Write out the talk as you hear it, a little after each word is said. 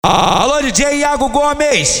Alô, DJ Yago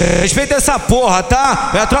Gomes, respeita essa porra, tá?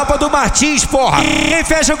 É a tropa do Martins, porra. Quem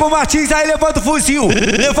fecha com o Martins aí levanta o fuzil,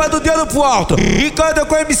 levanta o dedo pro alto e canta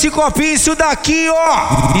com o MC Copinho isso daqui,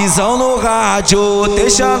 ó. Visão no rádio,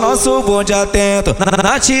 deixa nosso bonde atento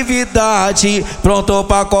na atividade, pronto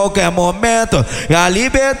pra qualquer momento. E a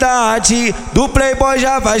liberdade do playboy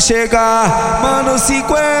já vai chegar. Mano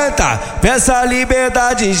 50, peça a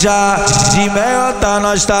liberdade já. De meiota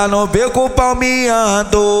nós tá no beco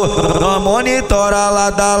palmeando. Nós monitora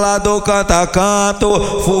lado a lado, canta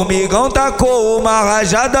canto. Formigão tacou uma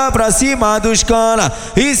rajada pra cima dos cana.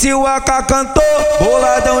 E se o AK cantou,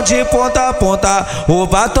 boladão de ponta a ponta. O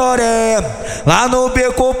Batoré lá no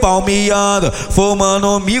beco palmeando,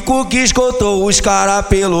 formando mico que escoltou os cara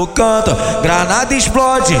pelo canto. Granada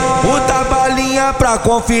explode, muita balinha pra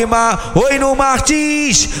confirmar. Oi no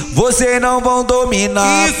Martins, vocês não vão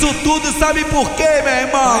dominar. Isso tudo sabe por quê, meu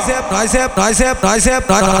irmão? Nós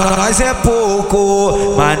é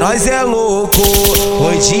pouco, mas nós é louco.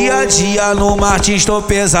 Oi dia a dia no Martins tô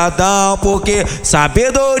pesadão, porque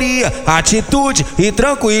sabedoria, atitude e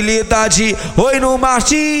tranquilidade. Oi no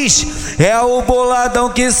Martins, é o boladão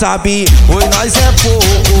que sabe. Oi nós é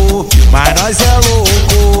pouco, mas nós é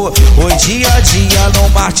louco. Oi dia a dia no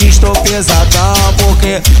Martins tô pesadão,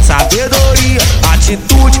 porque sabedoria,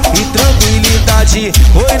 atitude e tranquilidade.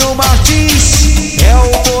 Oi no Martins, é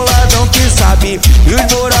o boladão que sabe. E os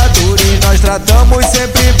moradores nós tratamos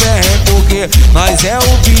sempre bem, porque nós é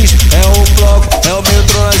o bicho, é o bloco, é o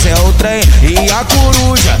metrô, nós é o trem e a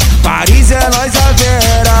coruja. Paris é nós a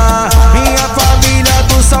Vera, minha família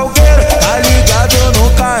do Salgueiro, tá ligado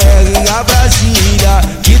no KR, a Brasília,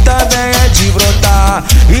 que também é de brotar.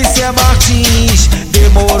 E se é Martins,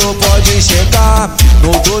 demorou, pode chegar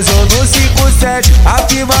no 12 ou no 57, a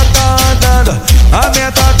firma tá andando, a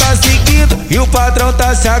meta tá seguindo e o patrão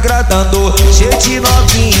tá se agradando. Cheio de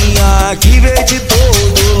novinha que vem de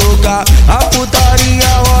todo lugar, a putaria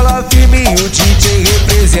rola firme e o DJ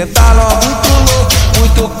representa. Nós muito louco,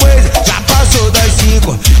 muito coisa, já passou das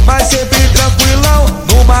 5, mas sempre tranquilão.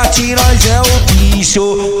 No Martins nós é o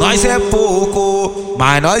bicho, nós é pouco,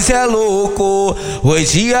 mas nós é louco. Hoje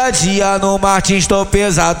dia a dia no Martins tô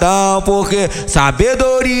pesadão, porque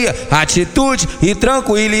sabedoria, atitude e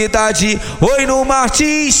tranquilidade. Oi no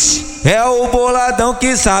Martins, é o boladão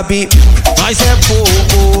que sabe. Nós é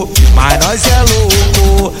pouco, mas nós é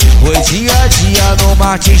louco. Hoje dia a dia no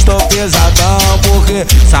Martins tô pesadão, porque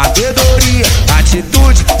sabedoria,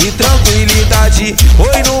 atitude e tranquilidade.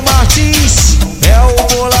 Oi no Martins, é o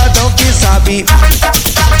boladão que sabe.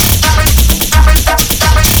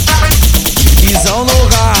 Visão no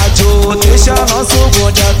rádio, deixa nosso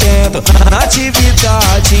bonde atento na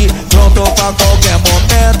atividade, pronto pra qualquer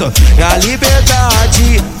momento. E a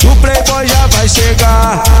liberdade do playboy já vai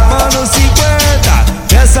chegar. Mano 50,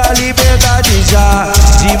 peça a liberdade já.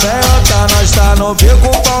 De meiota nós tá no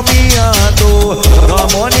beco palmeando.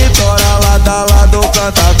 Nós monitora lado a lado,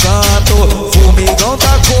 canta canto. Formigão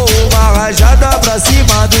tacou uma rajada pra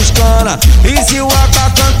cima dos cana. E se o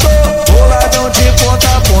AK cantou, boladão de ponta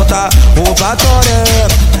a ponta. O Batoré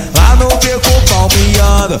lá no beco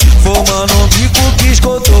palmeando, formando um bico que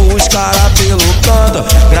escoltou os cara pelo canto.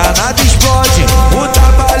 Granada explode, muita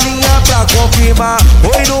balinha pra confirmar.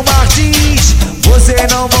 Oi no Martins, vocês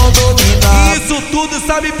não vão dominar. Isso tudo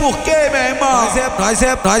sabe por quê, meu irmão?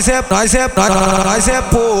 Nós é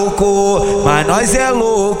pouco, mas nós é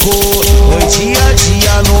louco. Hoje dia a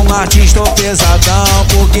dia no Martins tô pesadão,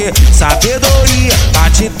 porque sabedoria,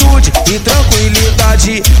 atitude e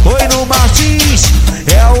tranquilidade. Oi no Martins,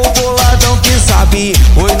 é o boladão que sabe.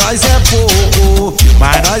 Oi nós é pouco,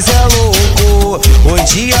 mas nós é louco. Hoje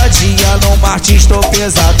dia a dia no Martins tô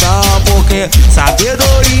pesadão, porque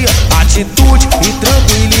sabedoria, atitude e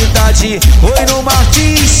tranquilidade. Oi no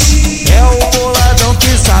Martins, é o boladão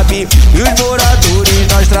que sabe. E os moradores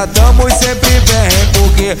nós tratamos sempre bem,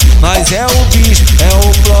 porque nós é o bicho, é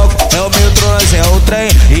o bloco, é o metrô, nós é o trem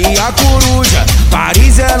e a coruja.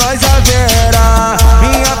 Paris é nós a Vera,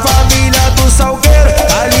 minha família do Salgueiro,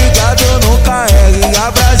 tá ligado no KR,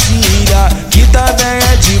 a Brasília, que também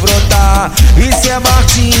é de brotar. E se é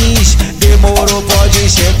Martins, demorou, pode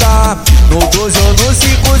chegar no 12 ou no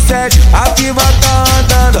 57, a firma tá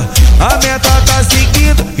andando, a meta tá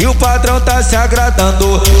seguindo e o patrão tá se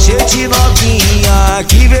agradando. Cheio de novinha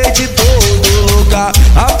que vem de todo lugar,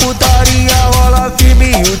 a putaria rola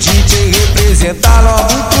firme e o DJ representa.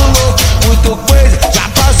 Nós muito louco, muito coisa, já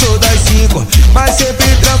passou das 5, mas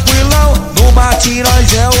sempre tranquilão. No Martins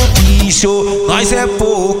nós é o bicho, nós é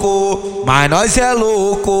pouco, mas nós é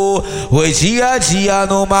louco. Hoje dia a dia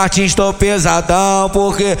no Martins tô pesadão,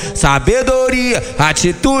 porque sabedoria,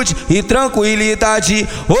 atitude e tranquilidade.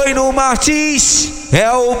 Oi no Martins, é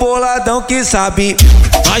o boladão que sabe.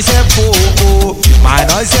 Nós é pouco, mas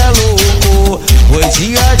nós é louco. Hoje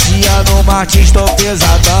dia a dia no Martins tô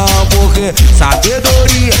pesadão, porque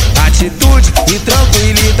sabedoria, atitude e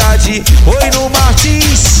tranquilidade. Oi no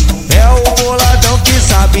Martins, é o boladão que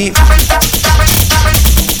sabe.